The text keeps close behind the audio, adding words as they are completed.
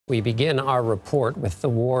We begin our report with the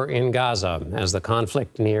war in Gaza. As the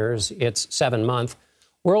conflict nears its 7th month,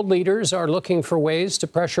 world leaders are looking for ways to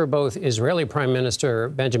pressure both Israeli Prime Minister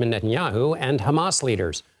Benjamin Netanyahu and Hamas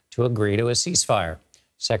leaders to agree to a ceasefire.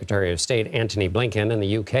 Secretary of State Antony Blinken and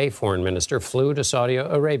the UK Foreign Minister flew to Saudi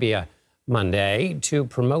Arabia Monday to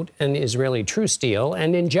promote an Israeli truce deal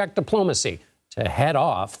and inject diplomacy to head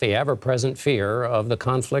off the ever-present fear of the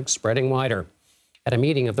conflict spreading wider. At a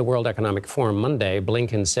meeting of the World Economic Forum Monday,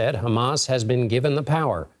 Blinken said Hamas has been given the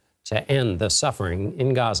power to end the suffering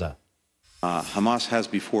in Gaza. Hamas has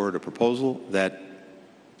before it a proposal that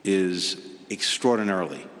is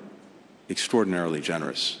extraordinarily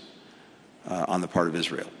generous on the part of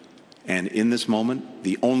Israel. And in this moment,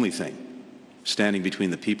 the only thing standing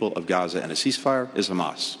between the people of Gaza and a ceasefire is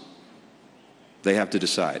Hamas. They have to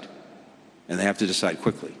decide, and they have to decide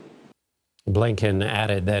quickly. Blinken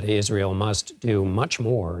added that Israel must do much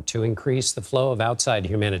more to increase the flow of outside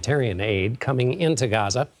humanitarian aid coming into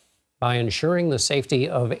Gaza by ensuring the safety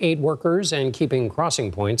of aid workers and keeping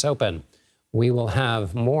crossing points open. We will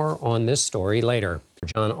have more on this story later.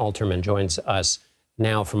 Jon Alterman joins us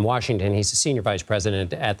now from Washington. He's the senior vice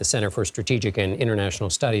president at the Center for Strategic and International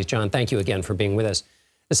Studies. John, thank you again for being with us.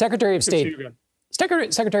 The Secretary of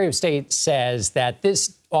State says that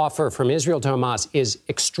this offer from Israel to Hamas is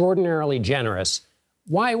extraordinarily generous.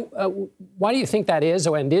 Why do you think that is,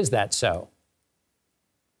 and is that so?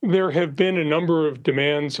 There have been a number of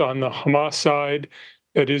demands on the Hamas side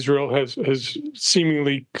that Israel has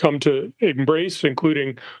seemingly come to embrace,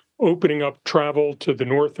 including opening up travel to the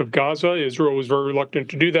north of Gaza. Israel was very reluctant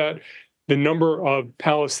to do that. The number of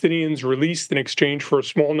Palestinians released in exchange for a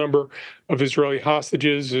small number of Israeli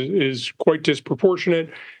hostages is quite disproportionate.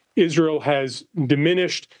 Israel has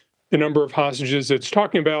diminished the number of hostages it's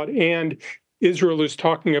talking about, and Israel is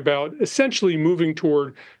talking about essentially moving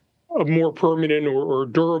toward a more permanent or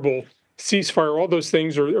durable ceasefire. All those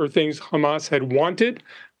things are things Hamas had wanted.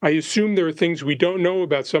 I assume there are things we don't know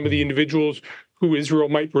about some of the individuals who Israel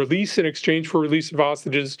might release in exchange for release of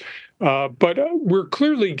hostages. But we're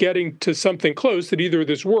clearly getting to something close that either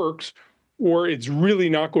this works or it's really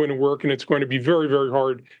not going to work, and it's going to be very, very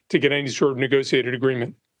hard to get any sort of negotiated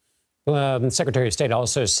agreement. The Secretary of State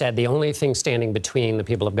also said the only thing standing between the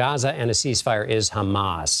people of Gaza and a ceasefire is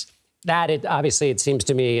Hamas. Obviously, it seems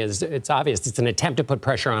to me, it's obvious it's an attempt to put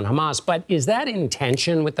pressure on Hamas. But is that in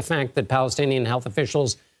tension with the fact that Palestinian health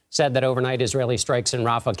officials said that overnight Israeli strikes in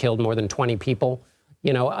Rafah killed more than 20 people?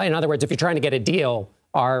 You know, in other words, if you're trying to get a deal,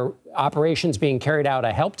 are operations being carried out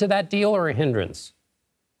a help to that deal or a hindrance?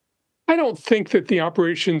 I don't think that the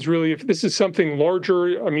operations really, if this is something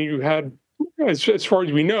larger, I mean, you had, as far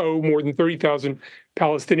as we know, more than 30,000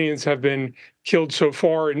 Palestinians have been killed so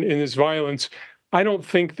far in this violence. I don't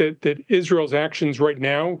think that Israel's actions right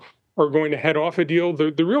now are going to head off a deal.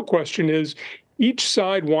 The real question is, each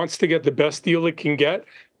side wants to get the best deal it can get.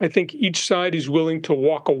 I think each side is willing to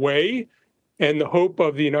walk away. And the hope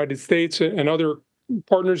of the United States and other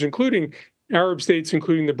partners, including Arab states,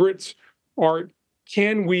 including the Brits, are,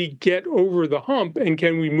 can we get over the hump and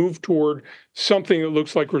can we move toward something that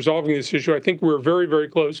looks like resolving this issue? I think we're very, very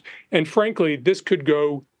close. And frankly, this could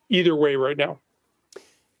go either way right now.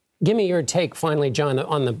 Give me your take, finally, John,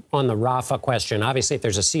 on the Rafah question. Obviously, if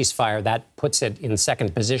there's a ceasefire, that puts it in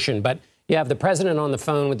second position. But you have the president on the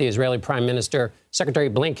phone with the Israeli prime minister. Secretary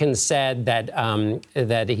Blinken said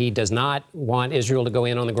that he does not want Israel to go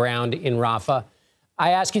in on the ground in Rafah.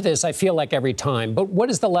 I ask you this, I feel like every time, but what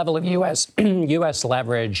is the level of U.S.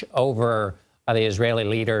 leverage over the Israeli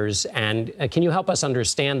leaders? And can you help us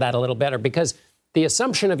understand that a little better? Because the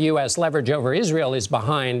assumption of U.S. leverage over Israel is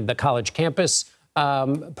behind the college campus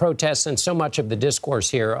protests and so much of the discourse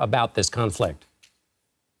here about this conflict.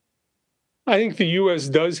 I think the U.S.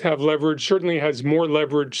 does have leverage, certainly has more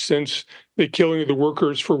leverage since the killing of the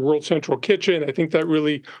workers for World Central Kitchen. I think that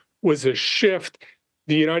really was a shift.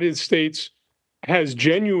 The United States has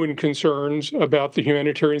genuine concerns about the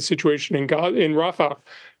humanitarian situation in Rafah.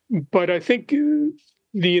 But I think the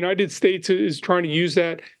United States is trying to use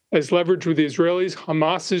that as leverage with the Israelis.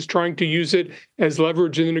 Hamas is trying to use it as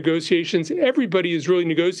leverage in the negotiations. Everybody is really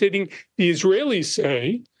negotiating. The Israelis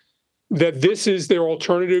say that this is their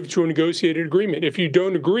alternative to a negotiated agreement. If you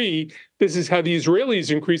don't agree, this is how the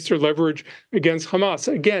Israelis increase their leverage against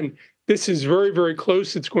Hamas. Again, this is very, very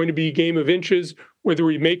close. It's going to be a game of inches, whether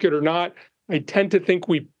we make it or not. I tend to think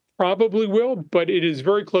we probably will, but it is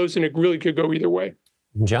very close and it really could go either way.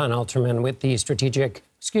 Jon Alterman with the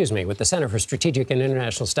Center for Strategic and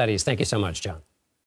International Studies. Thank you so much, John.